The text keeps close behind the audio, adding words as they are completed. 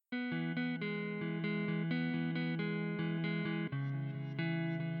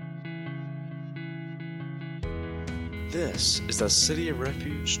This is the City of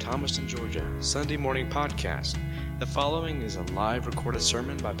Refuge, Thomaston, Georgia, Sunday morning podcast. The following is a live recorded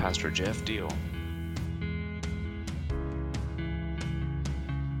sermon by Pastor Jeff Deel.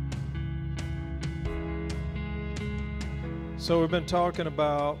 So we've been talking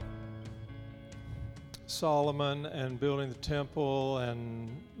about Solomon and building the temple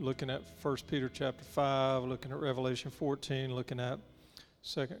and looking at 1 Peter chapter 5, looking at Revelation 14, looking at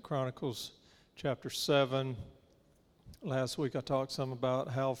 2 Chronicles chapter 7. Last week I talked some about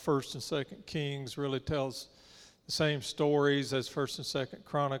how 1st and 2nd Kings really tells the same stories as 1st and 2nd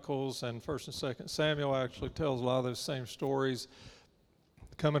Chronicles, and 1st and 2nd Samuel actually tells a lot of those same stories,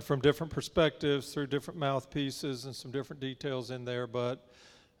 coming from different perspectives through different mouthpieces and some different details in there, but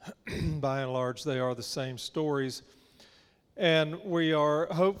by and large they are the same stories. And we are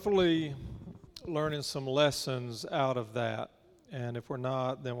hopefully learning some lessons out of that. And if we're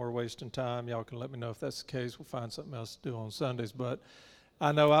not, then we're wasting time. Y'all can let me know if that's the case. We'll find something else to do on Sundays. But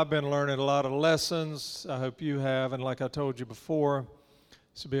I know I've been learning a lot of lessons. I hope you have. And like I told you before,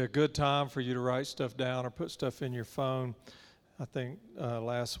 this would be a good time for you to write stuff down or put stuff in your phone. I think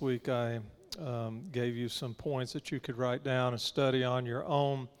last week I gave you some points that you could write down and study on your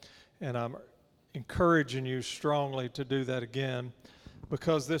own. And I'm encouraging you strongly to do that again,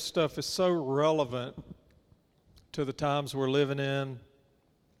 because this stuff is so relevant to the times we're living in,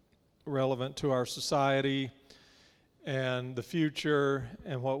 relevant to our society and the future,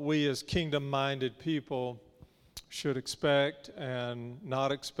 and what we as kingdom-minded people should expect and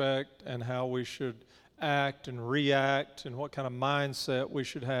not expect, and how we should act and react, and what kind of mindset we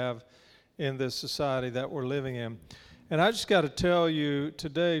should have in this society that we're living in. And I just got to tell you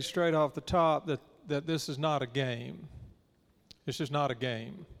today, straight off the top, that this is not a game. It's just not a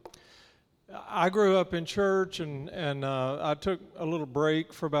game. I grew up in church, and I took a little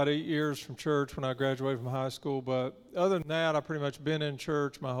break for about 8 years from church when I graduated from high school. But other than that, I've pretty much been in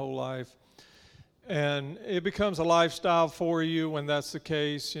church my whole life. And it becomes a lifestyle for you when that's the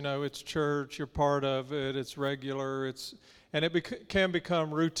case. You know, it's church, you're part of it, it's regular, and it can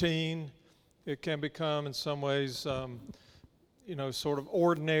become routine. It can become, in some ways, sort of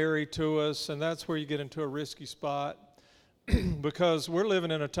ordinary to us, and that's where you get into a risky spot. Because we're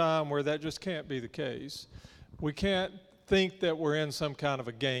living in a time where that just can't be the case. We can't think that we're in some kind of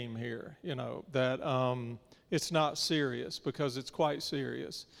a game here, that it's not serious, because it's quite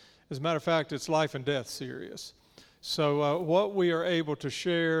serious. As a matter of fact, it's life and death serious. So what we are able to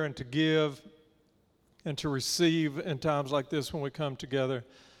share and to give and to receive in times like this when we come together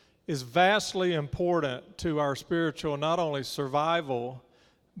is vastly important to our spiritual, not only survival,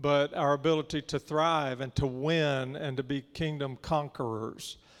 but our ability to thrive and to win and to be kingdom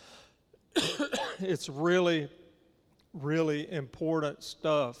conquerors. It's really, really important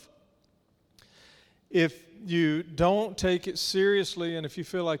stuff. If you don't take it seriously, and if you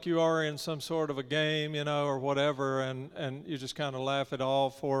feel like you are in some sort of a game, or whatever, and you just kind of laugh it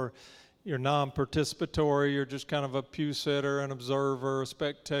off, or you're non-participatory, you're just kind of a pew sitter, an observer, a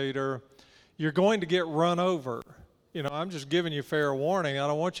spectator, you're going to get run over. I'm just giving you fair warning. I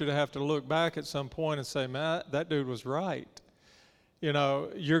don't want you to have to look back at some point and say, man, that dude was right.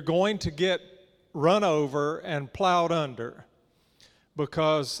 You're going to get run over and plowed under,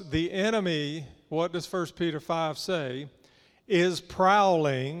 because the enemy, what does 1 Peter 5 say, is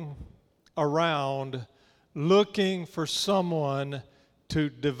prowling around looking for someone to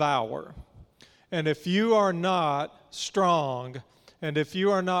devour. And if you are not strong, and if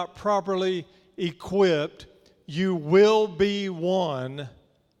you are not properly equipped, you will be one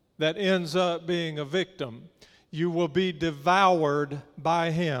that ends up being a victim. You will be devoured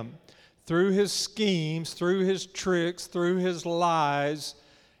by him. Through his schemes, through his tricks, through his lies,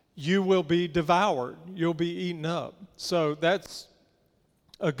 you will be devoured. You'll be eaten up. So that's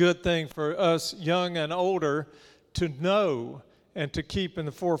a good thing for us young and older to know and to keep in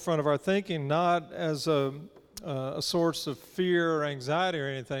the forefront of our thinking, not as a source of fear or anxiety or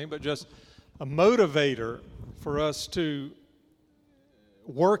anything, but just a motivator for us to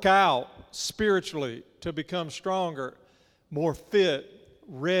work out spiritually, to become stronger, more fit,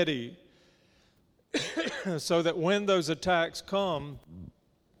 ready, so that when those attacks come,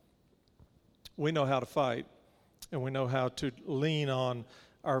 we know how to fight, and we know how to lean on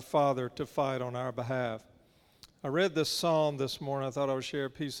our Father to fight on our behalf. I read this psalm this morning. I thought I would share a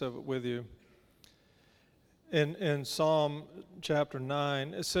piece of it with you. In Psalm chapter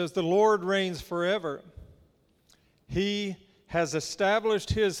 9, it says, "The Lord reigns forever. He has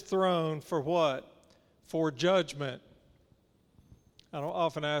established his throne for what? For judgment." I don't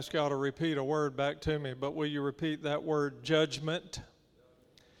often ask y'all to repeat a word back to me, but will you repeat that word, judgment?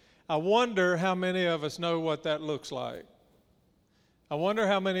 I wonder how many of us know what that looks like. I wonder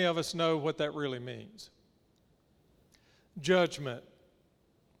how many of us know what that really means. Judgment.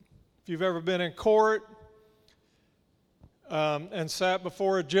 If you've ever been in court and sat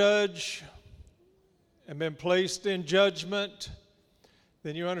before a judge and been placed in judgment,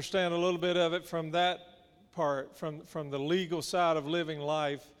 then you understand a little bit of it from that part, from the legal side of living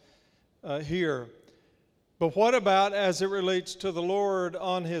life here. But what about as it relates to the Lord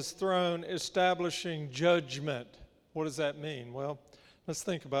on his throne establishing judgment? What does that mean? Well, let's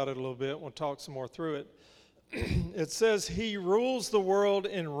think about it a little bit. We'll talk some more through it. It says he rules the world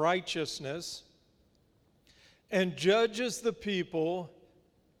in righteousness and judges the people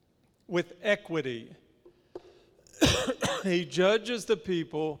with equity. He judges the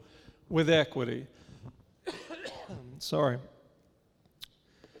people with equity. Sorry.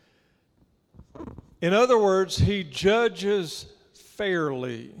 In other words, he judges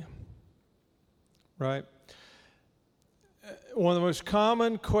fairly, right? One of the most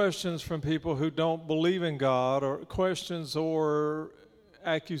common questions from people who don't believe in God, or questions or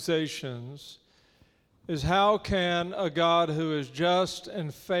accusations, is how can a God who is just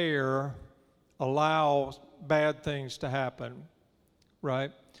and fair allow bad things to happen,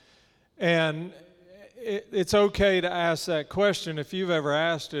 right? And it's okay to ask that question. If you've ever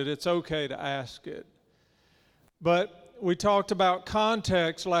asked it, it's okay to ask it. But we talked about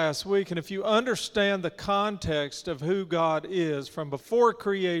context last week, and if you understand the context of who God is from before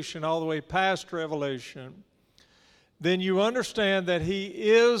creation all the way past Revelation, then you understand that he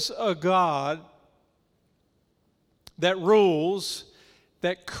is a God that rules,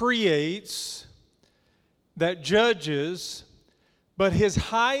 that creates, that judges, but his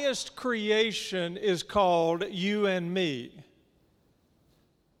highest creation is called you and me.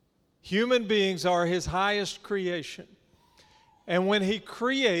 Human beings are his highest creation. And when he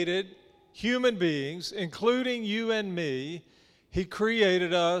created human beings, including you and me, he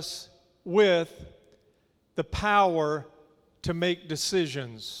created us with the power to make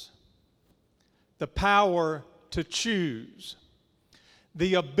decisions, the power to choose,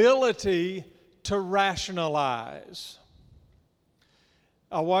 the ability to rationalize.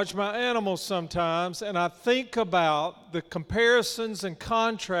 I watch my animals sometimes, and I think about the comparisons and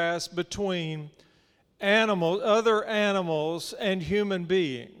contrasts between other animals and human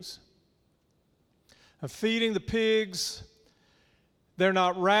beings. I'm feeding the pigs. They're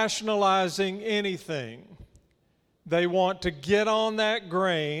not rationalizing anything. They want to get on that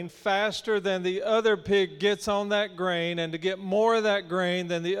grain faster than the other pig gets on that grain, and to get more of that grain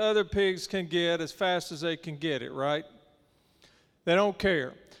than the other pigs can get as fast as they can get it, right? They don't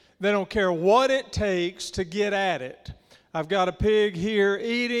care. They don't care what it takes to get at it. I've got a pig here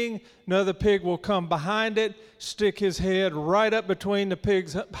eating. Another pig will come behind it, stick his head right up between the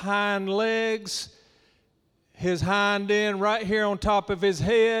pig's hind legs, his hind end right here on top of his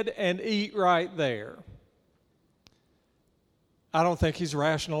head, and eat right there. I don't think he's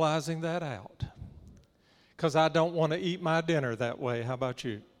rationalizing that out, because I don't want to eat my dinner that way. How about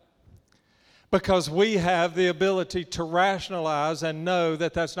you? Because we have the ability to rationalize and know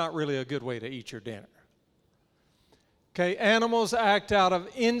that that's not really a good way to eat your dinner. Okay, animals act out of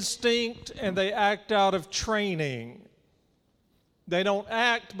instinct and they act out of training. They don't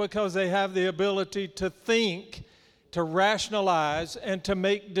act because they have the ability to think, to rationalize, and to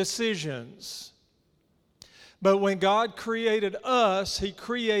make decisions. But when God created us, he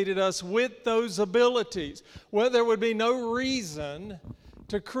created us with those abilities. Well, there would be no reason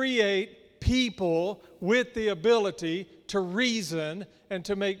to create people with the ability to reason and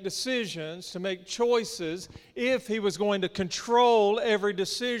to make decisions, to make choices, if he was going to control every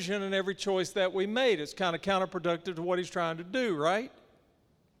decision and every choice that we made. It's kind of counterproductive to what he's trying to do, right?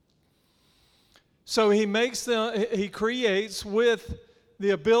 So he creates with the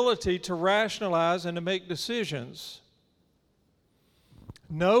ability to rationalize and to make decisions,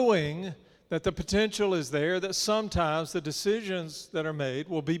 knowing that the potential is there that sometimes the decisions that are made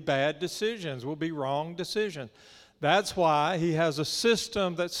will be bad decisions, will be wrong decisions. That's why he has a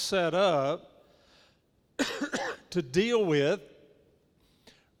system that's set up to deal with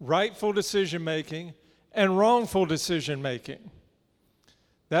rightful decision making and wrongful decision making.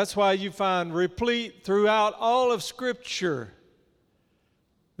 That's why you find replete throughout all of Scripture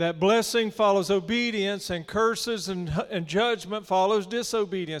that blessing follows obedience, and curses and judgment follows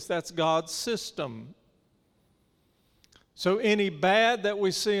disobedience. That's God's system. So any bad that we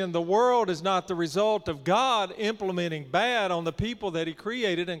see in the world is not the result of God implementing bad on the people that he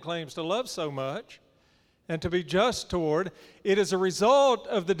created and claims to love so much and to be just toward. It is a result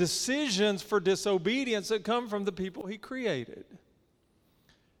of the decisions for disobedience that come from the people he created.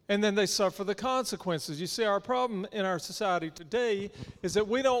 and then they suffer the consequences. You see, our problem in our society today is that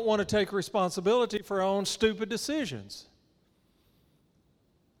we don't want to take responsibility for our own stupid decisions.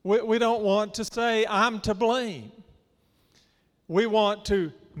 We don't want to say, I'm to blame. We want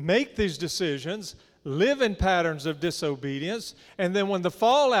to make these decisions, live in patterns of disobedience, and then when the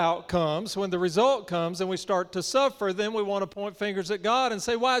fallout comes, when the result comes and we start to suffer, then we want to point fingers at God and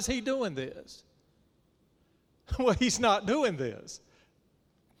say, why is he doing this? Well, he's not doing this.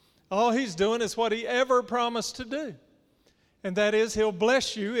 All he's doing is what he ever promised to do. And that is, he'll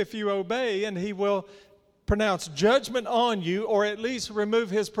bless you if you obey, and he will pronounce judgment on you, or at least remove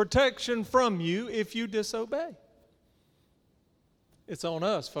his protection from you if you disobey. It's on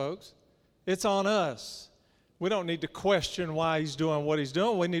us, folks. It's on us. We don't need to question why he's doing what he's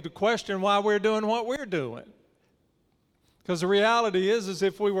doing. We need to question why we're doing what we're doing. Because the reality is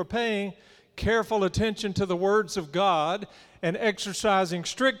if we were paying careful attention to the words of God and exercising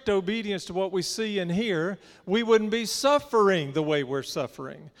strict obedience to what we see and hear, we wouldn't be suffering the way we're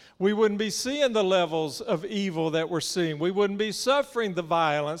suffering. We wouldn't be seeing the levels of evil that we're seeing. We wouldn't be suffering the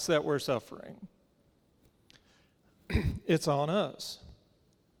violence that we're suffering. It's on us.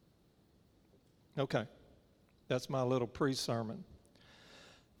 Okay, that's my little pre-sermon.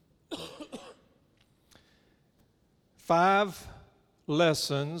 5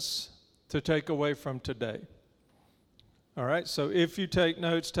 lessons to take away from today. All right, so if you take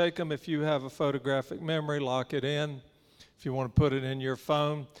notes, take them. If you have a photographic memory, lock it in. If you want to put it in your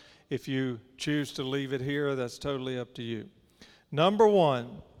phone, if you choose to leave it here, that's totally up to you. Number 1,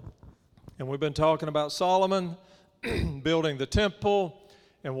 and we've been talking about Solomon building the temple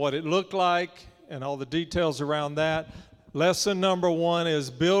and what it looked like and all the details around that. Lesson number 1 is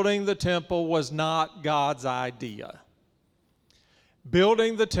building the temple was not God's idea.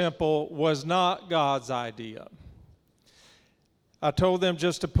 Building the temple was not God's idea. I told them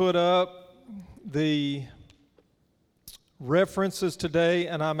just to put up the references today,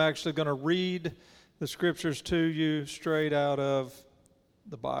 and I'm actually going to read the scriptures to you straight out of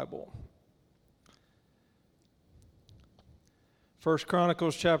the Bible. 1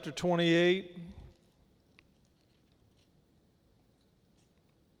 Chronicles chapter 28.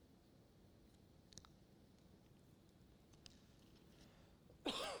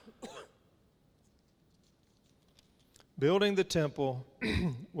 Building the temple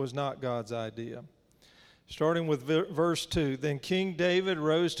was not God's idea. Starting with verse 2, Then King David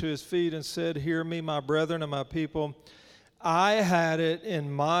rose to his feet and said, Hear me, my brethren and my people. I had it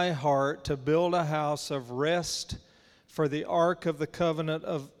in my heart to build a house of rest for the ark of the covenant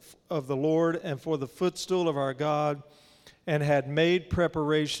of the Lord and for the footstool of our God, and had made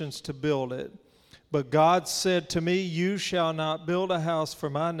preparations to build it. But God said to me, You shall not build a house for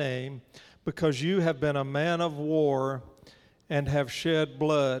my name, because you have been a man of war and have shed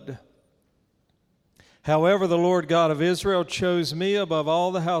blood. However, the Lord God of Israel chose me above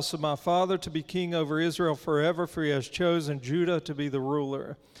all the house of my father to be king over Israel forever, for he has chosen Judah to be the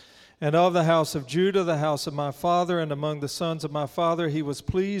ruler. And of the house of Judah, the house of my father, and among the sons of my father, he was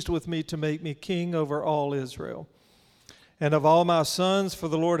pleased with me to make me king over all Israel. And of all my sons, for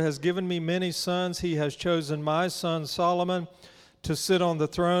the Lord has given me many sons, he has chosen my son Solomon to sit on the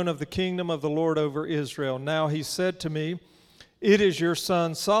throne of the kingdom of the Lord over Israel. Now he said to me, It is your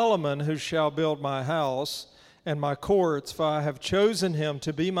son Solomon who shall build my house and my courts, for I have chosen him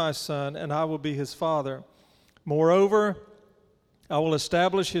to be my son, and I will be his father. Moreover, I will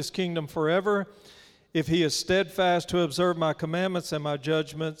establish his kingdom forever, if he is steadfast to observe my commandments and my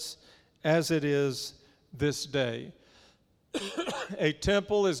judgments, as it is this day. A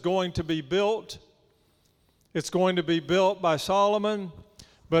temple is going to be built. It's going to be built by Solomon,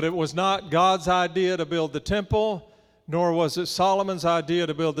 but it was not God's idea to build the temple, nor was it Solomon's idea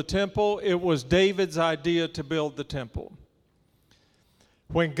to build the temple. It was David's idea to build the temple.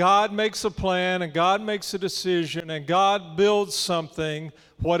 When God makes a plan and God makes a decision and God builds something,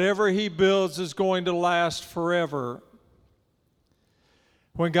 whatever he builds is going to last forever.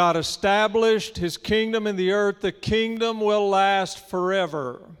 When God established his kingdom in the earth, the kingdom will last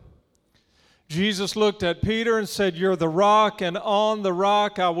forever. Jesus looked at Peter and said, You're the rock, and on the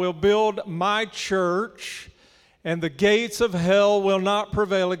rock I will build my church, and the gates of hell will not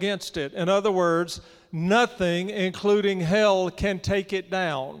prevail against it. In other words, nothing, including hell, can take it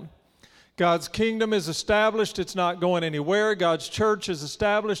down. God's kingdom is established. It's not going anywhere. God's church is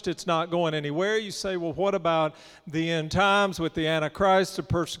established. It's not going anywhere. You say, well, what about the end times with the Antichrist, the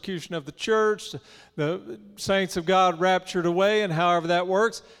persecution of the church, the saints of God raptured away, and however that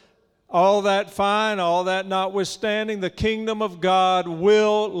works? All that fine, all that notwithstanding, the kingdom of God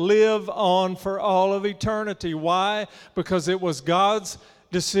will live on for all of eternity. Why? Because it was God's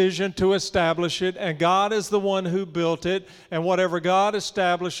decision to establish it, and God is the one who built it, and whatever God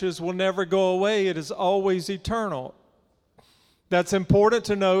establishes will never go away. It is always eternal. That's important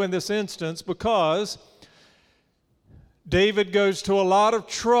to know in this instance because David goes to a lot of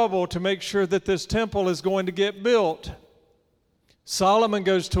trouble to make sure that this temple is going to get built. Solomon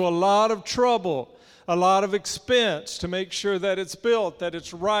goes to a lot of trouble, a lot of expense to make sure that it's built, that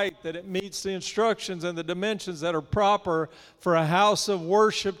it's right, that it meets the instructions and the dimensions that are proper for a house of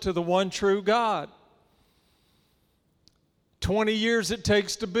worship to the one true God. 20 years it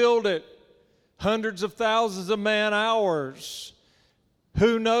takes to build it, hundreds of thousands of man hours.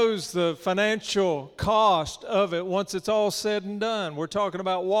 Who knows the financial cost of it once it's all said and done? We're talking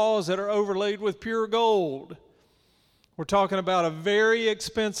about walls that are overlaid with pure gold. We're talking about a very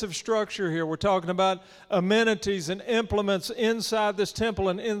expensive structure here. We're talking about amenities and implements inside this temple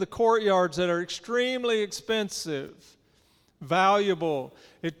and in the courtyards that are extremely expensive, valuable.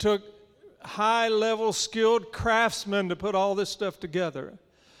 It took high-level skilled craftsmen to put all this stuff together.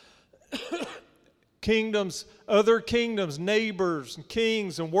 Kingdoms, other kingdoms, neighbors, and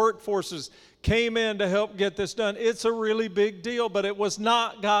kings and workforces came in to help get this done. It's a really big deal, but it was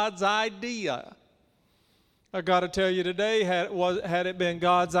not God's idea. I got to tell you today, had it been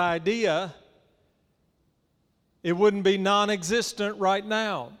God's idea, it wouldn't be non-existent right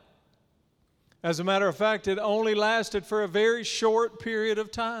now. As a matter of fact, it only lasted for a very short period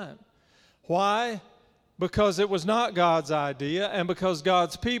of time. Why? Because it was not God's idea, and because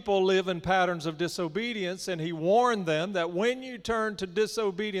God's people live in patterns of disobedience, and He warned them that when you turn to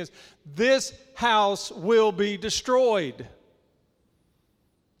disobedience, this house will be destroyed.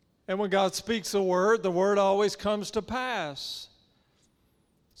 And when God speaks a word, the word always comes to pass.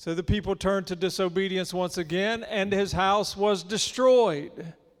 So the people turned to disobedience once again, and His house was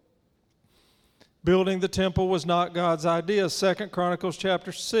destroyed. Building the temple was not God's idea. 2 Chronicles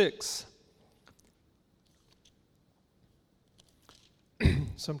chapter 6.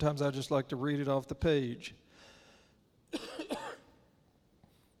 Sometimes I just like to read it off the page.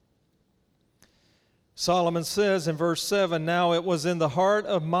 Solomon says in verse 7, "Now it was in the heart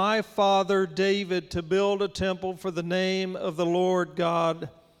of my father David to build a temple for the name of the Lord God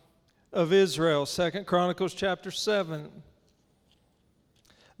of Israel." 2 Chronicles chapter 7.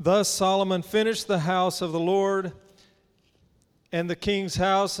 Thus Solomon finished the house of the Lord and the king's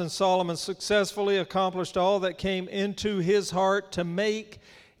house, and Solomon successfully accomplished all that came into his heart to make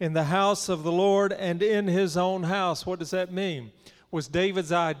in the house of the Lord and in his own house. What does that mean? Was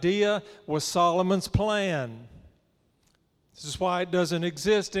David's idea, was Solomon's plan. This is why it doesn't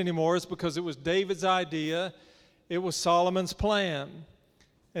exist anymore. It's because it was David's idea, it was Solomon's plan.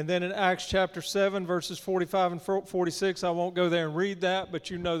 And then in Acts chapter 7, verses 45 and 46, I won't go there and read that, but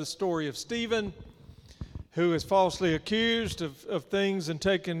you know the story of Stephen, who is falsely accused of things and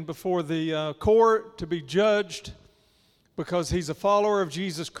taken before the court to be judged because he's a follower of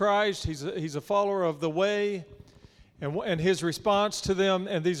Jesus Christ. He's a follower of the way. And his response to them,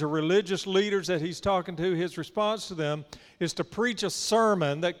 and these are religious leaders that he's talking to, his response to them is to preach a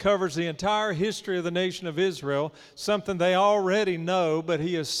sermon that covers the entire history of the nation of Israel, something they already know, but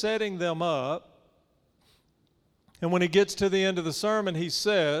he is setting them up. And when he gets to the end of the sermon, he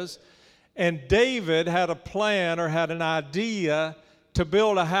says, "And David had a plan or had an idea to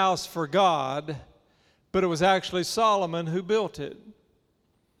build a house for God, but it was actually Solomon who built it."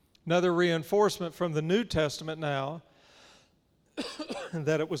 Another reinforcement from the New Testament now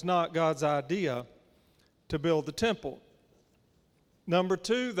that it was not God's idea to build the temple. Number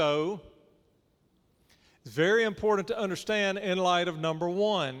two, though, is very important to understand in light of number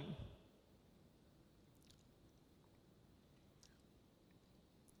one.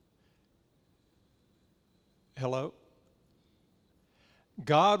 Hello?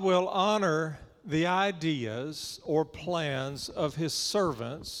 God will honor the ideas or plans of His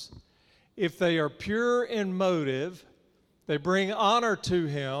servants if they are pure in motive, they bring honor to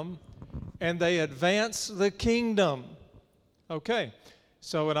Him, and they advance the kingdom. Okay,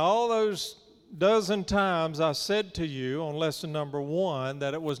 so in all those dozen times I said to you on lesson number 1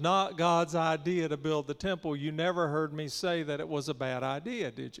 that it was not God's idea to build the temple, you never heard me say that it was a bad idea,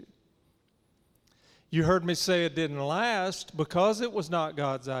 did you? You heard me say it didn't last because it was not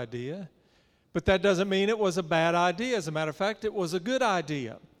God's idea, but that doesn't mean it was a bad idea. As a matter of fact, it was a good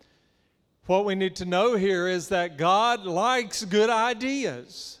idea. What we need to know here is that God likes good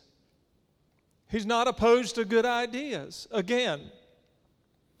ideas. He's not opposed to good ideas. Again,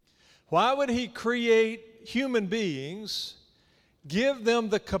 why would He create human beings, give them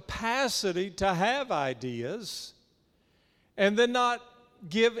the capacity to have ideas, and then not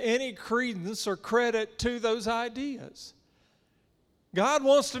give any credence or credit to those ideas? God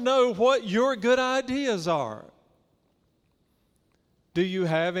wants to know what your good ideas are. Do you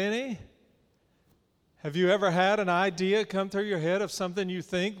have any? Have you ever had an idea come through your head of something you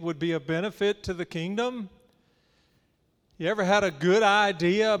think would be a benefit to the kingdom? You ever had a good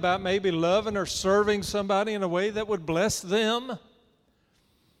idea about maybe loving or serving somebody in a way that would bless them?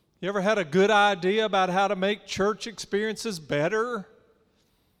 You ever had a good idea about how to make church experiences better?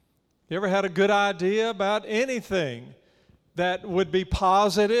 You ever had a good idea about anything that would be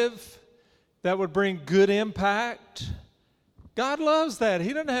positive, that would bring good impact? God loves that.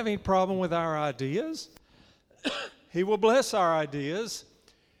 He doesn't have any problem with our ideas. He will bless our ideas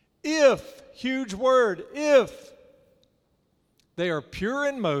if, huge word, if they are pure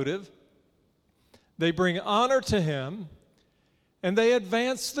in motive, they bring honor to Him, and they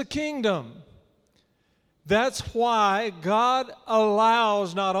advance the kingdom. That's why God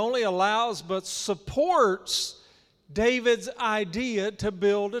allows, not only allows, but supports David's idea to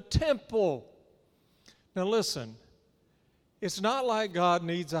build a temple. Now listen, it's not like God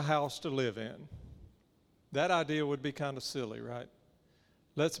needs a house to live in. That idea would be kind of silly, right?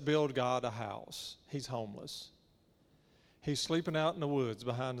 Let's build God a house. He's homeless. He's sleeping out in the woods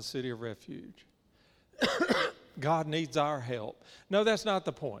behind the city of refuge. God needs our help. No, that's not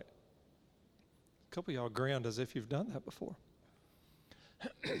the point. A couple of y'all grinned as if you've done that before.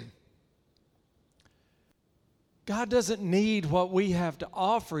 God doesn't need what we have to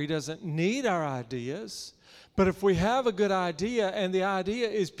offer. He doesn't need our ideas. But if we have a good idea and the idea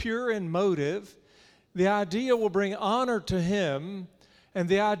is pure in motive, the idea will bring honor to Him and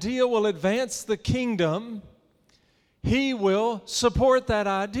the idea will advance the kingdom, He will support that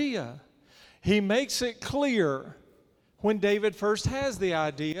idea. He makes it clear when David first has the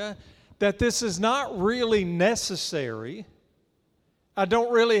idea that this is not really necessary. I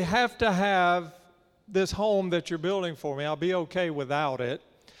don't really have to have this home that you're building for me. I'll be okay without it.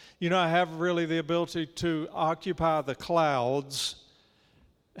 You know, I have really the ability to occupy the clouds.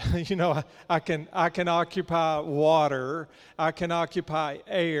 You know, I can occupy water. I can occupy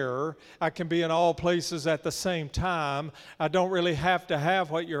air. I can be in all places at the same time. I don't really have to have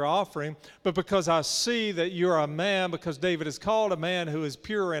what you're offering. But because I see that you're a man, because David is called a man who is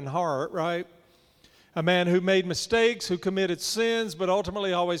pure in heart, right? A man who made mistakes, who committed sins, but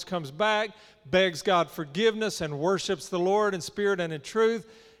ultimately always comes back, begs God forgiveness, and worships the Lord in spirit and in truth.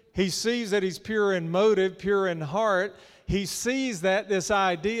 He sees that he's pure in motive, pure in heart. He sees that this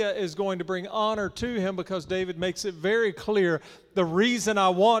idea is going to bring honor to him because David makes it very clear. The reason I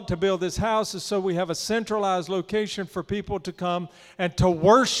want to build this house is so we have a centralized location for people to come and to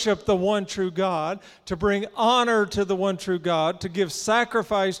worship the one true God, to bring honor to the one true God, to give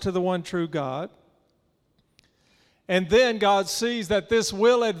sacrifice to the one true God. And then God sees that this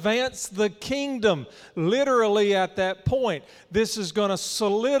will advance the kingdom. Literally at that point, this is going to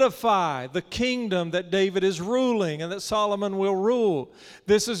solidify the kingdom that David is ruling and that Solomon will rule.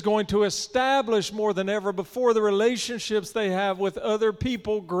 This is going to establish more than ever before the relationships they have with other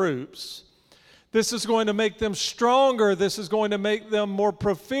people groups. This is going to make them stronger. This is going to make them more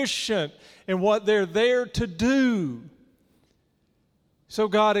proficient in what they're there to do. So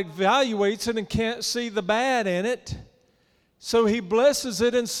God evaluates it and can't see the bad in it. So He blesses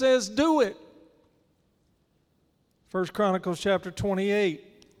it and says, do it. 1 Chronicles chapter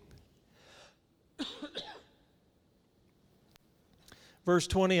 28. Verse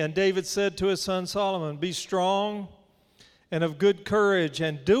 20, and David said to his son Solomon, be strong and of good courage,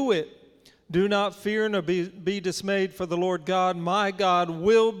 and do it. Do not fear nor be dismayed, for the Lord God, my God,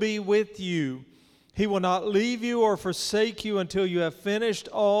 will be with you. He will not leave you or forsake you until you have finished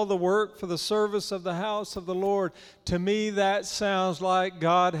all the work for the service of the house of the Lord. To me, that sounds like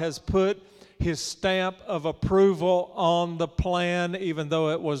God has put His stamp of approval on the plan, even though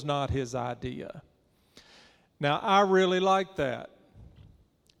it was not His idea. Now, I really like that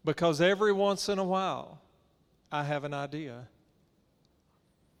because every once in a while, I have an idea.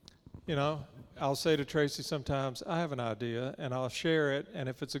 You know, I'll say to Tracy sometimes, I have an idea, and I'll share it, and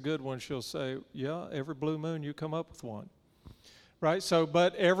if it's a good one, she'll say, yeah, every blue moon you come up with one. Right? So,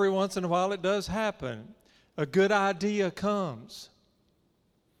 but every once in a while it does happen. A good idea comes.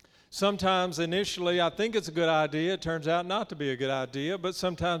 Sometimes initially I think it's a good idea. It turns out not to be a good idea, but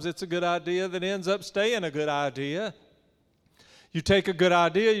sometimes it's a good idea that ends up staying a good idea. You take a good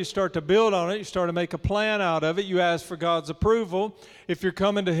idea, you start to build on it, you start to make a plan out of it, you ask for God's approval. If you're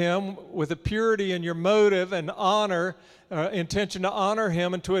coming to Him with a purity in your motive and honor, intention to honor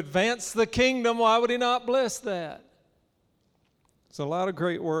Him and to advance the kingdom, why would He not bless that? There's a lot of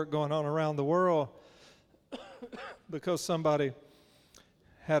great work going on around the world because somebody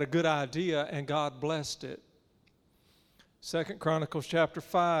had a good idea and God blessed it. 2 Chronicles chapter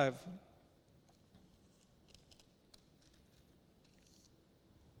 5.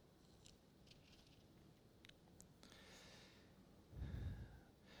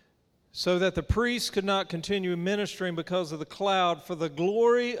 So that the priests could not continue ministering because of the cloud, for the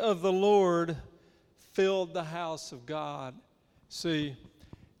glory of the Lord filled the house of God. See,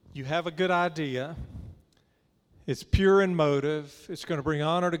 you have a good idea. It's pure in motive. It's going to bring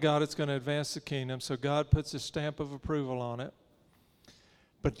honor to God. It's going to advance the kingdom. So God puts his stamp of approval on it.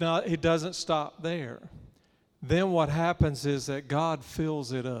 But it doesn't stop there. Then what happens is that God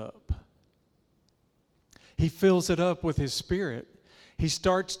fills it up. He fills it up with his Spirit. He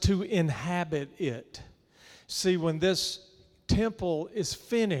starts to inhabit it. See, when this temple is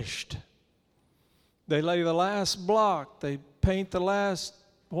finished, they lay the last block, they paint the last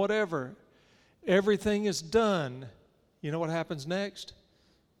whatever. Everything is done. You know what happens next?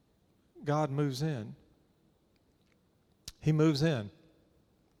 God moves in. He moves in.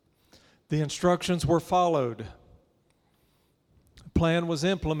 The instructions were followed. The plan was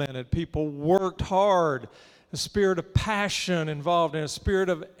implemented. People worked hard. A spirit of passion involved in it, a spirit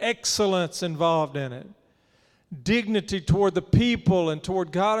of excellence involved in it. Dignity toward the people and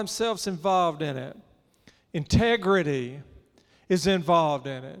toward God himself is involved in it. Integrity is involved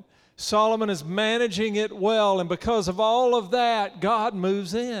in it. Solomon is managing it well, and because of all of that, God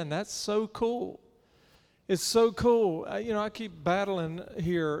moves in. That's so cool. It's so cool. I keep battling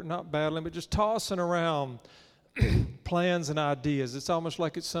here, not battling, but just tossing around plans and ideas. It's almost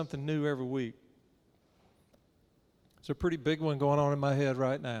like it's something new every week. There's a pretty big one going on in my head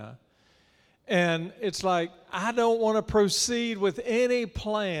right now. And it's like, I don't want to proceed with any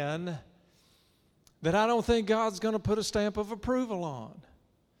plan that I don't think God's going to put a stamp of approval on.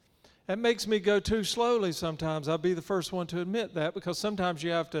 That makes me go too slowly sometimes. I'll be the first one to admit that, because sometimes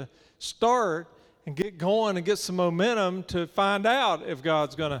you have to start and get going and get some momentum to find out if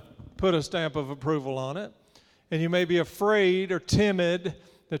God's going to put a stamp of approval on it. And you may be afraid or timid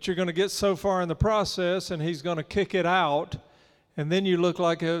that you're going to get so far in the process and he's going to kick it out, and then you look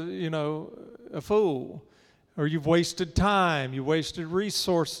like a fool, or you've wasted time, you wasted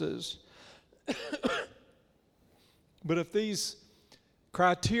resources. But if these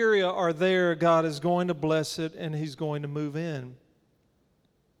criteria are there, God is going to bless it and he's going to move in.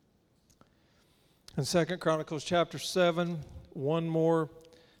 In 2 Chronicles chapter 7, one more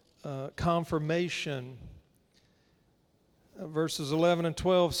confirmation. Verses 11 and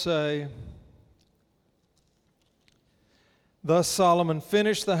 12 say, Thus Solomon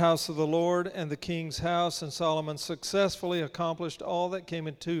finished the house of the Lord and the king's house, and Solomon successfully accomplished all that came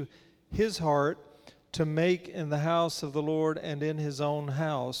into his heart to make in the house of the Lord and in his own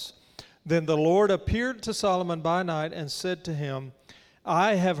house. Then the Lord appeared to Solomon by night and said to him,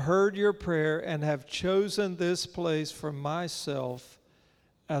 I have heard your prayer and have chosen this place for myself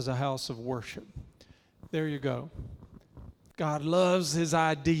as a house of worship. There you go. God loves his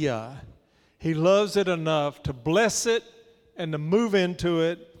idea. He loves it enough to bless it and to move into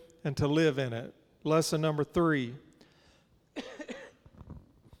it and to live in it. Lesson number 3.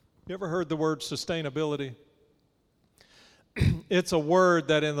 You ever heard the word sustainability? It's a word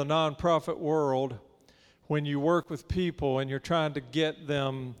that in the nonprofit world, when you work with people and you're trying to get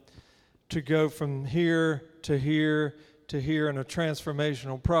them to go from here to here to here in a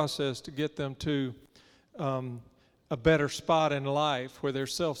transformational process to get them to a better spot in life where they're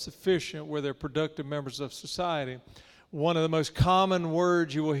self-sufficient, where they're productive members of society. One of the most common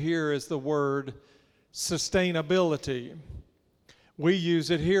words you will hear is the word sustainability. We use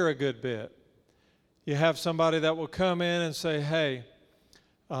it here a good bit. You have somebody that will come in and say, hey,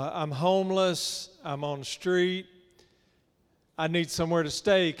 I'm homeless, I'm on the street, I need somewhere to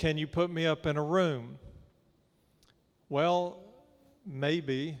stay, can you put me up in a room? Well,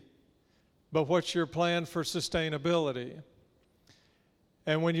 maybe. But what's your plan for sustainability?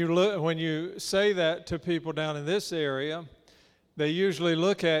 And when you say that to people down in this area, they usually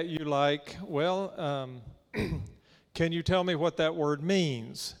look at you like, well, can you tell me what that word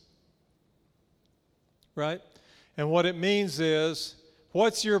means? Right? And what it means is,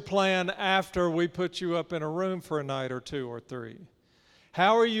 what's your plan after we put you up in a room for a night or 2 or 3?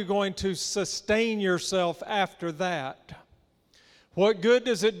 How are you going to sustain yourself after that? What good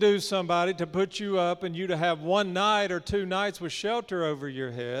does it do somebody to put you up and you to have 1 night or 2 nights with shelter over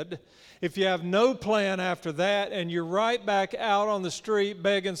your head if you have no plan after that and you're right back out on the street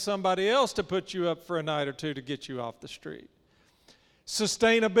begging somebody else to put you up for a night or 2 to get you off the street?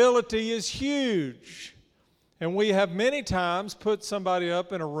 Sustainability is huge. And we have many times put somebody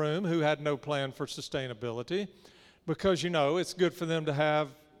up in a room who had no plan for sustainability because, it's good for them to have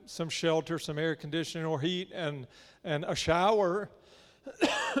some shelter, some air conditioning or heat, and a shower,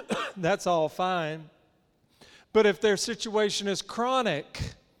 that's all fine. But if their situation is chronic,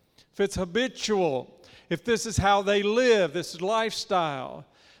 if it's habitual, if this is how they live, this is lifestyle,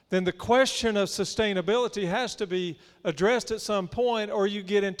 then the question of sustainability has to be addressed at some point, or you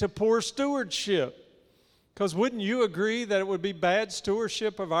get into poor stewardship. Because wouldn't you agree that it would be bad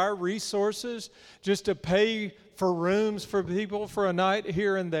stewardship of our resources just to pay for rooms for people for a night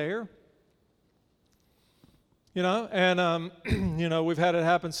here and there? You know, and, we've had it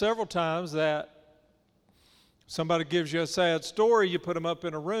happen several times that somebody gives you a sad story, you put them up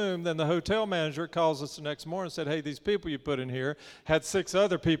in a room, then the hotel manager calls us the next morning and said, hey, these people you put in here had 6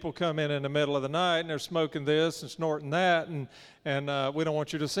 other people come in the middle of the night, and they're smoking this and snorting that, and we don't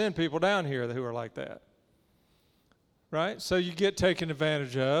want you to send people down here who are like that. Right? So you get taken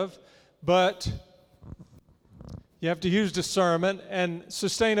advantage of, but you have to use discernment, and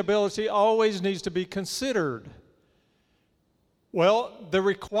sustainability always needs to be considered. Well, the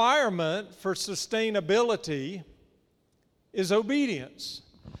requirement for sustainability is obedience.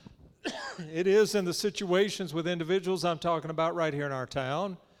 It is in the situations with individuals I'm talking about right here in our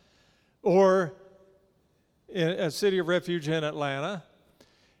town, or in a city of refuge in Atlanta.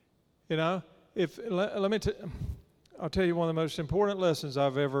 You know, I'll tell you one of the most important lessons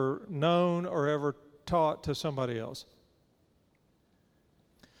I've ever known or ever taught to somebody else.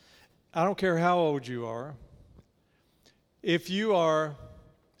 I don't care how old you are. If you are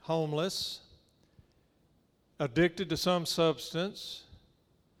homeless, addicted to some substance,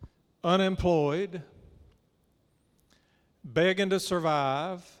 unemployed, begging to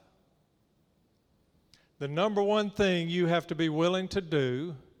survive, the number one thing you have to be willing to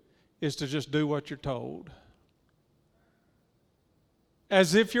do is to just do what you're told.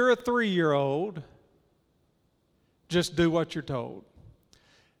 As if you're a 3-year-old, just do what you're told.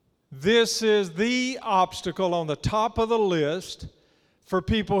 This is the obstacle on the top of the list for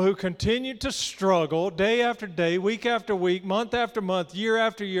people who continue to struggle day after day, week after week, month after month, year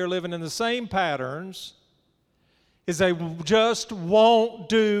after year, living in the same patterns, is they just won't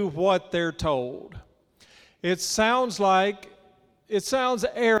do what they're told. It sounds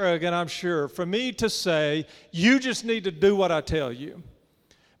arrogant, I'm sure, for me to say, you just need to do what I tell you.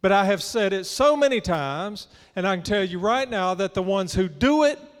 But I have said it so many times, and I can tell you right now that the ones who do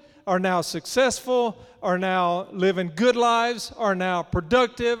it are now successful, are now living good lives, are now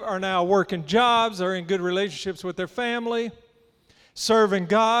productive, are now working jobs, are in good relationships with their family, serving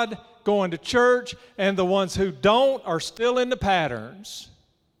God, going to church, and the ones who don't are still in the patterns,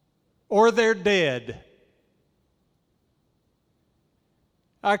 or they're dead.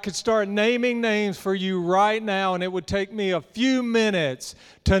 I could start naming names for you right now, and it would take me a few minutes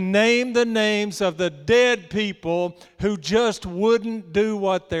to name the names of the dead people who just wouldn't do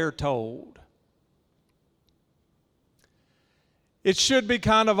what they're told. It should be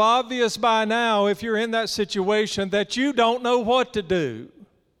kind of obvious by now, if you're in that situation, that you don't know what to do,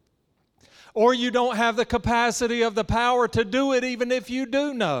 or you don't have the capacity of the power to do it even if you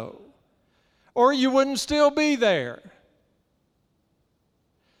do know, or you wouldn't still be there.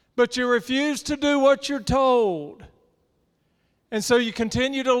 But you refuse to do what you're told. And so you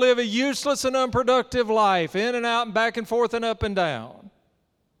continue to live a useless and unproductive life, in and out and back and forth and up and down.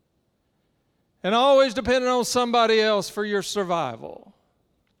 And always depending on somebody else for your survival.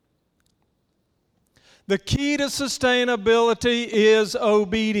 The key to sustainability is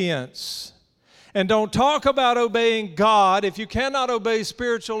obedience. And don't talk about obeying God if you cannot obey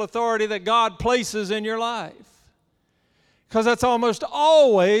spiritual authority that God places in your life. Because that's almost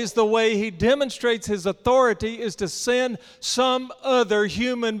always the way He demonstrates His authority, is to send some other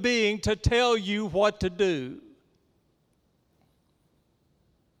human being to tell you what to do.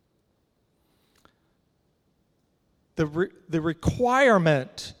 The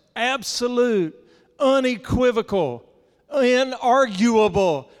requirement, absolute, unequivocal,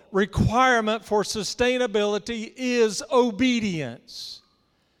 inarguable requirement for sustainability is obedience.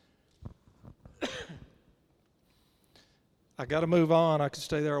 I got to move on. I could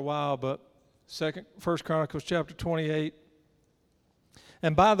stay there a while, but 1 Chronicles chapter 28.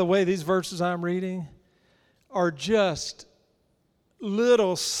 And by the way, these verses I'm reading are just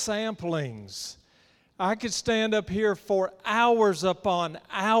little samplings. I could stand up here for hours upon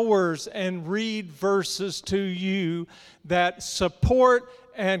hours and read verses to you that support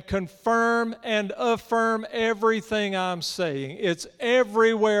and confirm and affirm everything I'm saying. It's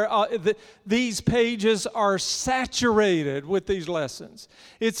everywhere. These pages are saturated with these lessons.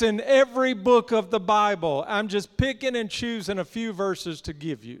 It's in every book of the Bible. I'm just picking and choosing a few verses to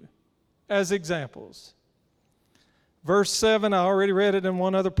give you as examples. Verse 7, I already read it in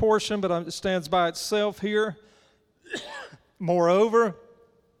one other portion, but it stands by itself here. Moreover,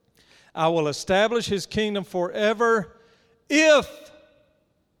 I will establish his kingdom forever if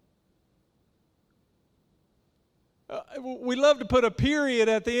we love to put a period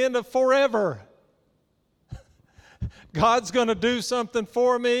at the end of forever. God's going to do something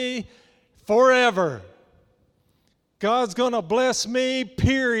for me forever. God's going to bless me,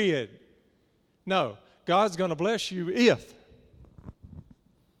 period. No, God's going to bless you if.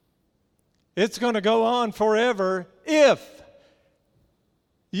 It's going to go on forever if.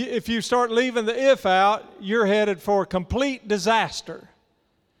 If you start leaving the if out, you're headed for complete disaster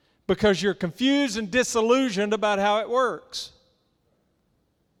because you're confused and disillusioned about how it works.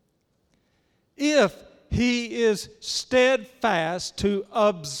 If he is steadfast to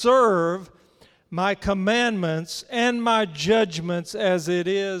observe my commandments and my judgments as it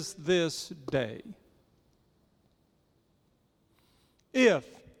is this day. If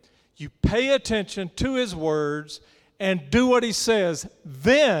you pay attention to his words and do what he says,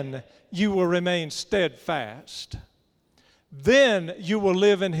 then you will remain steadfast. Then you will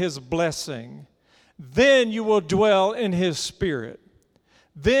live in his blessing. Then you will dwell in his spirit.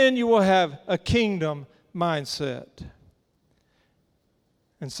 Then you will have a kingdom mindset.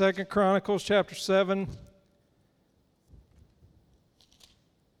 In 2 Chronicles chapter 7,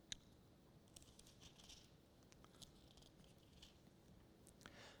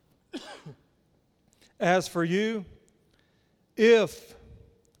 as for you, if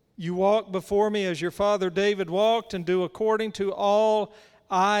you walk before me as your father David walked and do according to all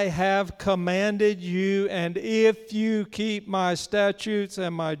I have commanded you, and if you keep my statutes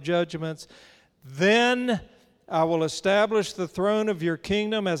and my judgments, then I will establish the throne of your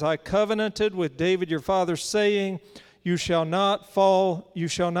kingdom as I covenanted with David your father, saying, you shall not fail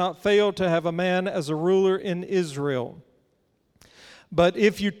to have a man as a ruler in Israel. But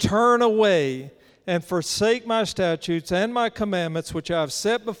if you turn away and forsake my statutes and my commandments, which I have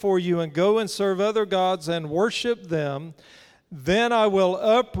set before you, and go and serve other gods and worship them, then I will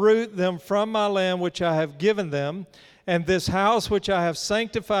uproot them from my land which I have given them, and this house which I have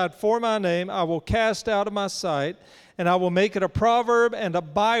sanctified for my name I will cast out of my sight, and I will make it a proverb and a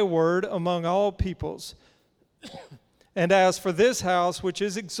byword among all peoples. And as for this house which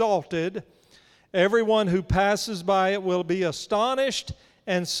is exalted, everyone who passes by it will be astonished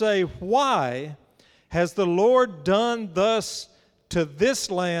and say, why has the Lord done thus to this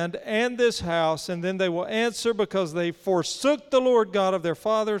land and this house? And then they will answer, because they forsook the Lord God of their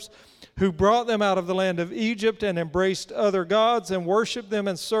fathers, who brought them out of the land of Egypt, and embraced other gods and worshiped them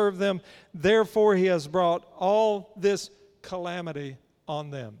and served them. Therefore he has brought all this calamity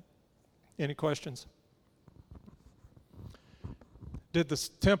on them. Any questions? Did the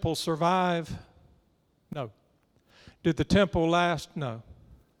temple survive? No. Did the temple last? No.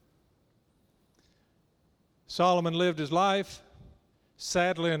 Solomon lived his life.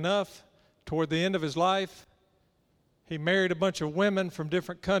 Sadly enough, toward the end of his life, he married a bunch of women from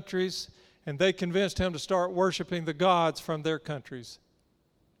different countries, and they convinced him to start worshiping the gods from their countries.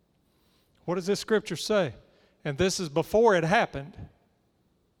 What does this scripture say? And this is before it happened.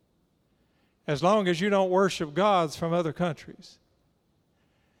 As long as you don't worship gods from other countries.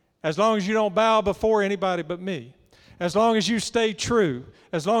 As long as you don't bow before anybody but me. As long as you stay true.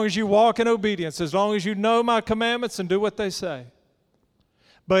 As long as you walk in obedience. As long as you know my commandments and do what they say.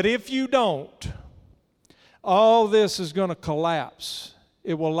 But if you don't, all this is going to collapse.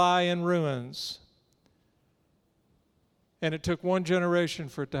 It will lie in ruins. And it took one generation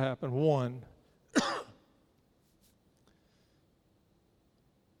for it to happen. One.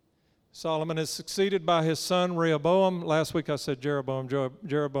 Solomon is succeeded by his son Rehoboam. Last week I said Jeroboam.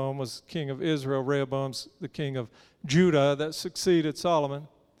 Jeroboam was king of Israel. Rehoboam's the king of Judah that succeeded Solomon.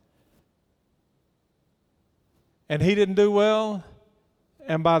 And he didn't do well.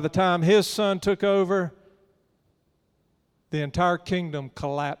 And by the time his son took over, the entire kingdom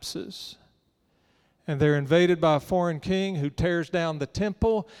collapses. And they're invaded by a foreign king who tears down the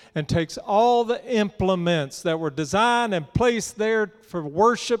temple and takes all the implements that were designed and placed there for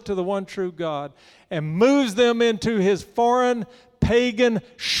worship to the one true God and moves them into his foreign pagan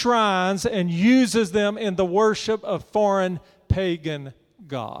shrines and uses them in the worship of foreign pagan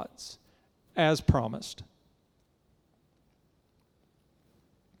gods, as promised.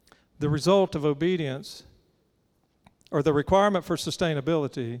 The result of obedience, or the requirement for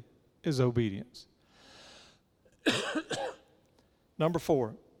sustainability, is obedience. Number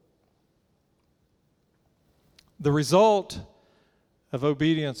 4. The result of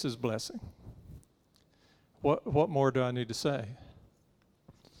obedience is blessing. What more do I need to say?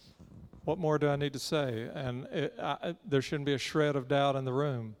 What more do I need to say? And there shouldn't be a shred of doubt in the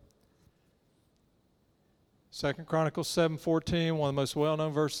room. 2 Chronicles 7:14, one of the most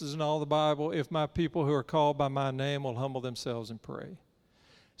well-known verses in all the Bible. If my people who are called by my name will humble themselves and pray,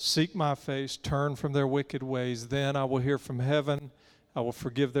 seek my face, turn from their wicked ways, then I will hear from heaven, I will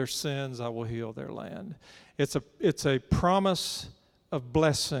forgive their sins, I will heal their land. It's a promise of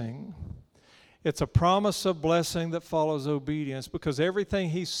blessing. It's a promise of blessing that follows obedience, because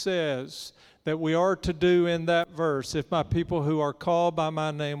everything he says that we are to do in that verse, if my people who are called by my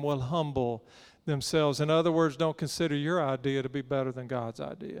name will humble themselves. In other words, don't consider your idea to be better than God's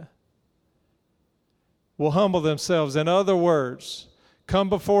idea. Will humble themselves. In other words, come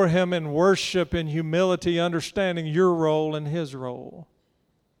before him in worship, in humility, understanding your role and his role.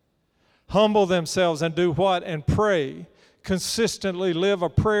 Humble themselves and do what? And pray. Consistently live a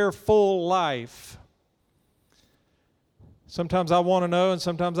prayerful life. Sometimes I want to know and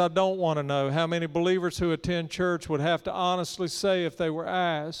sometimes I don't want to know how many believers who attend church would have to honestly say, if they were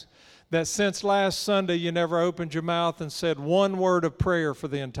asked, that since last Sunday you never opened your mouth and said one word of prayer for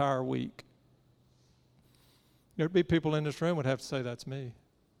the entire week. There'd be people in this room would have to say, that's me.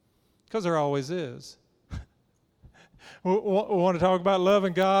 Because there always is. We want to talk about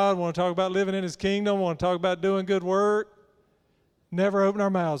loving God, want to talk about living in his kingdom, want to talk about doing good work. Never open our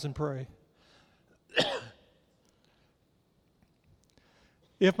mouths and pray.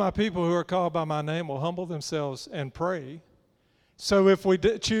 If my people who are called by my name will humble themselves and pray. So if we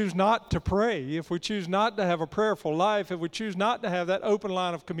choose not to pray, if we choose not to have a prayerful life, if we choose not to have that open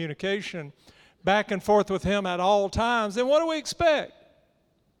line of communication back and forth with him at all times, then what do we expect?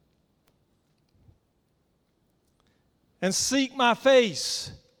 And seek my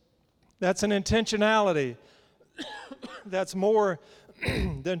face. That's an intentionality. That's more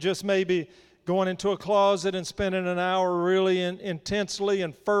than just maybe going into a closet and spending an hour really intensely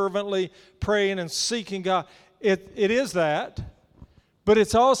and fervently praying and seeking God. It is that. But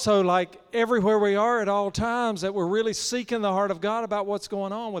it's also like everywhere we are at all times that we're really seeking the heart of God about what's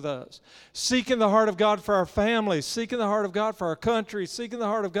going on with us. Seeking the heart of God for our families. Seeking the heart of God for our country. Seeking the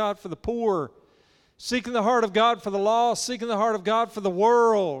heart of God for the poor. Seeking the heart of God for the lost. Seeking the heart of God for the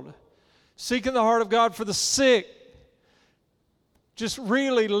world. Seeking the heart of God for the sick. Just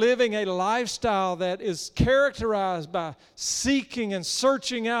really living a lifestyle that is characterized by seeking and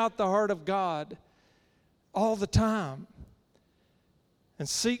searching out the heart of God all the time. And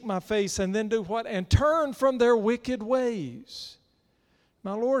seek my face, and then do what? And turn from their wicked ways.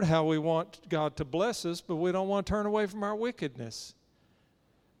 My Lord, how we want God to bless us, but we don't want to turn away from our wickedness.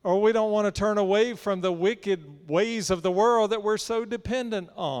 Or we don't want to turn away from the wicked ways of the world that we're so dependent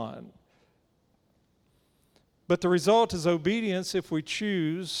on. But the result is obedience if we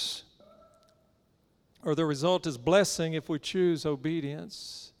choose, or the result is blessing if we choose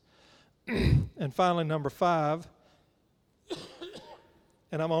obedience. And finally, number 5,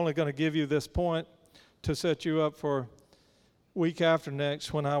 and I'm only going to give you this point to set you up for week after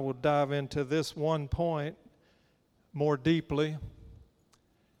next, when I will dive into this one point more deeply.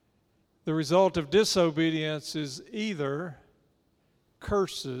 The result of disobedience is either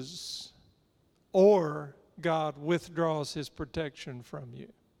curses or God withdraws his protection from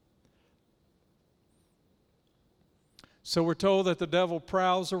you. So we're told that the devil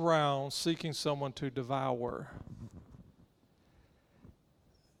prowls around seeking someone to devour.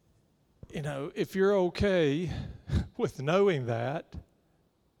 You know, if you're okay with knowing that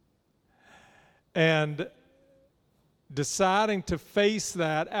and deciding to face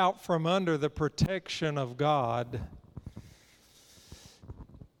that out from under the protection of God,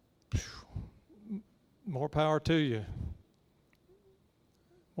 more power to you.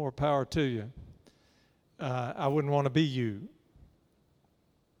 More power to you. I wouldn't want to be you.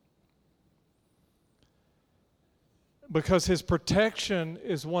 Because his protection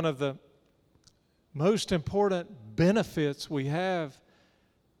is one of the most important benefits we have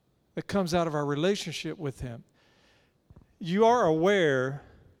that comes out of our relationship with him. You are aware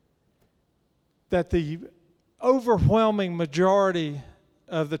that the overwhelming majority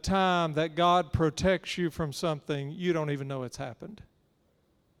of the time that God protects you from something, you don't even know it's happened.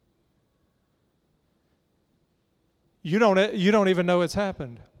 You don't even know it's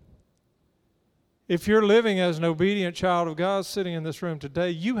happened. If you're living as an obedient child of God sitting in this room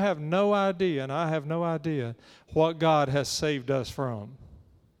today, you have no idea, and I have no idea, what God has saved us from.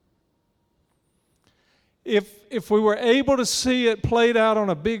 If we were able to see it played out on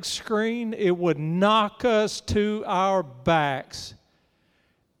a big screen, it would knock us to our backs.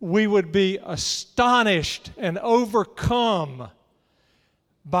 We would be astonished and overcome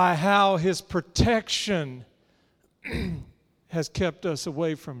by how his protection has kept us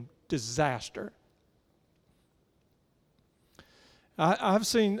away from disaster.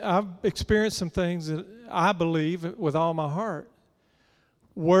 I've experienced some things that I believe with all my heart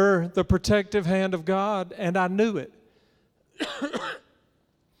were the protective hand of God, and I knew it.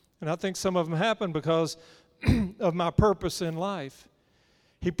 And I think some of them happened because of my purpose in life.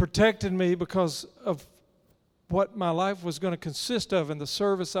 He protected me because of what my life was going to consist of and the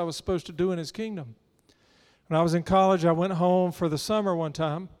service I was supposed to do in His kingdom. When I was in college, I went home for the summer one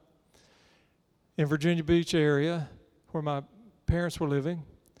time in Virginia Beach area where my parents were living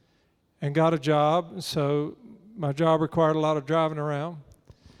and got a job. So my job required a lot of driving around.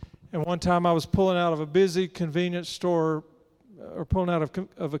 And one time I was pulling out of a busy convenience store or pulling out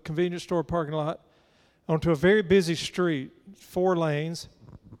of a convenience store parking lot onto a very busy street, 4 lanes.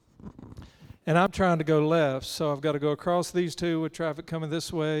 And I'm trying to go left, so I've got to go across these 2 with traffic coming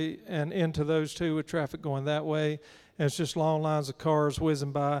this way and into those 2 with traffic going that way. And it's just long lines of cars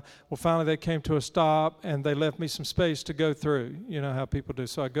whizzing by. Well, finally they came to a stop, and they left me some space to go through. You know how people do.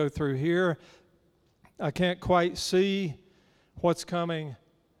 So I go through here. I can't quite see what's coming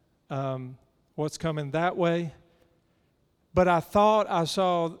that way. But I thought I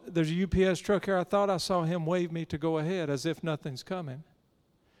saw, there's a UPS truck here. I thought I saw him wave me to go ahead as if nothing's coming.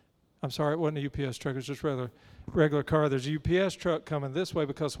 I'm sorry, it wasn't a UPS truck. It was just a regular car. There's a UPS truck coming this way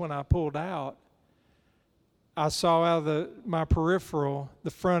because when I pulled out, I saw out of my peripheral the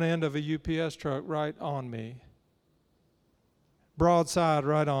front end of a UPS truck right on me. Broadside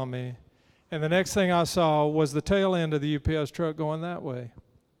right on me. And the next thing I saw was the tail end of the UPS truck going that way.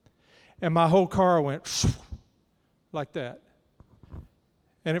 And my whole car went like that.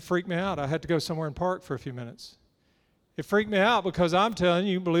 And it freaked me out. I had to go somewhere and park for a few minutes. It freaked me out because I'm telling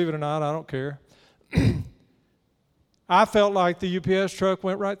you, believe it or not, I don't care. I felt like the UPS truck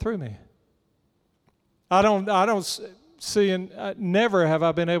went right through me. I don't see, and never have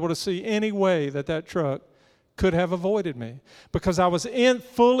I been able to see any way that truck could have avoided me because I was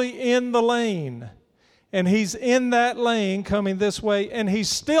fully in the lane. And he's in that lane coming this way, and he's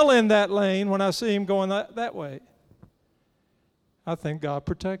still in that lane when I see him going that way. I think God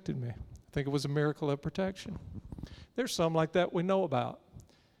protected me. I think it was a miracle of protection. There's some like that we know about.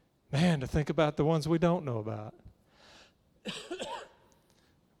 Man, to think about the ones we don't know about.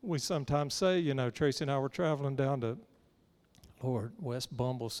 We sometimes say, Tracy and I were traveling down to, West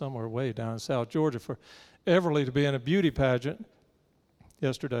Bumble, somewhere way down in South Georgia for Everly to be in a beauty pageant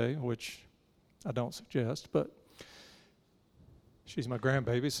yesterday, which I don't suggest, but she's my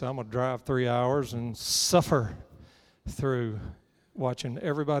grandbaby, so I'm going to drive 3 hours and suffer through watching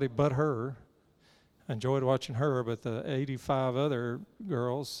everybody but her. I enjoyed watching her, but the 85 other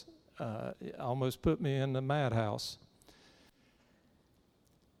girls almost put me in the madhouse.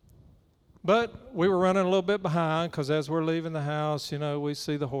 But we were running a little bit behind because as we're leaving the house, we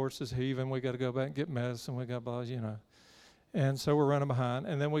see the horses heaving. We got to go back and get medicine. We got blah, And so we're running behind.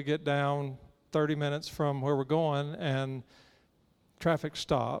 And then we get down 30 minutes from where we're going, and traffic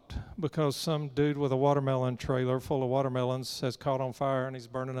stopped because some dude with a watermelon trailer full of watermelons has caught on fire, and he's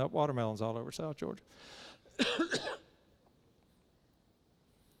burning up watermelons all over South Georgia.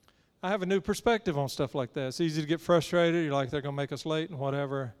 I have a new perspective on stuff like that. It's easy to get frustrated. You're like, they're going to make us late and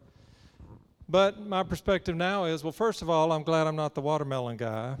whatever. But my perspective now is, well, first of all, I'm glad I'm not the watermelon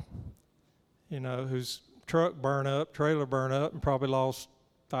guy, whose truck burned up, trailer burned up, and probably lost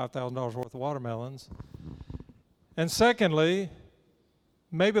 $5,000 worth of watermelons. And secondly,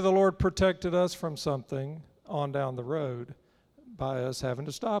 maybe the Lord protected us from something on down the road by us having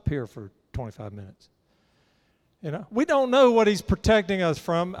to stop here for 25 minutes. We don't know what He's protecting us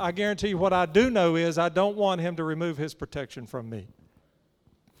from. I guarantee you what I do know is I don't want Him to remove His protection from me.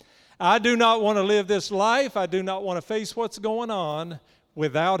 I do not want to live this life. I do not want to face what's going on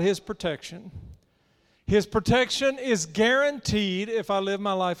without His protection. His protection is guaranteed if I live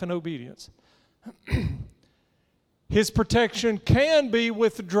my life in obedience. His protection can be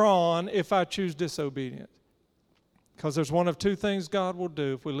withdrawn if I choose disobedience. Because there's one of 2 things God will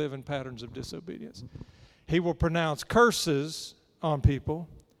do if we live in patterns of disobedience. He will pronounce curses on people,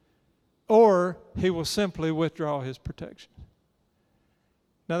 or He will simply withdraw His protection.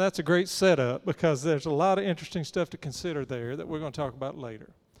 Now that's a great setup because there's a lot of interesting stuff to consider there that we're going to talk about later.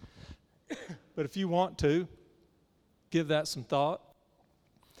 But if you want to, give that some thought.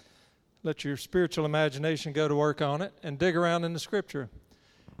 Let your spiritual imagination go to work on it and dig around in the Scripture.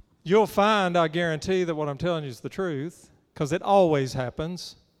 You'll find, I guarantee, that what I'm telling you is the truth because it always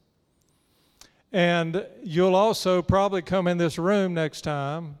happens. And you'll also probably come in this room next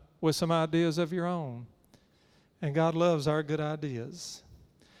time with some ideas of your own. And God loves our good ideas.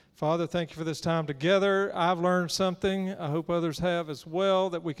 Father, thank you for this time together. I've learned something. I hope others have as well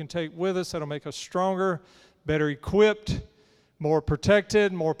that we can take with us that'll make us stronger, better equipped, more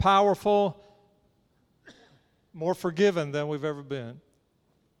protected, more powerful, more forgiven than we've ever been.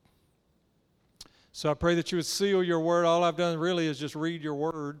 So I pray that you would seal your word. All I've done really is just read your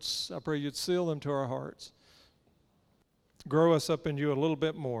words. I pray you'd seal them to our hearts. Grow us up in you a little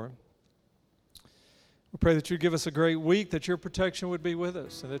bit more. We pray that you'd give us a great week, that your protection would be with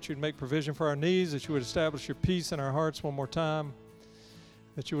us, and that you'd make provision for our needs, that you would establish your peace in our hearts one more time,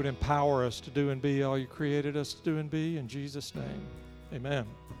 that you would empower us to do and be all you created us to do and be. In Jesus' name, amen.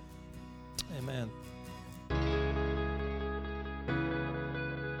 Amen.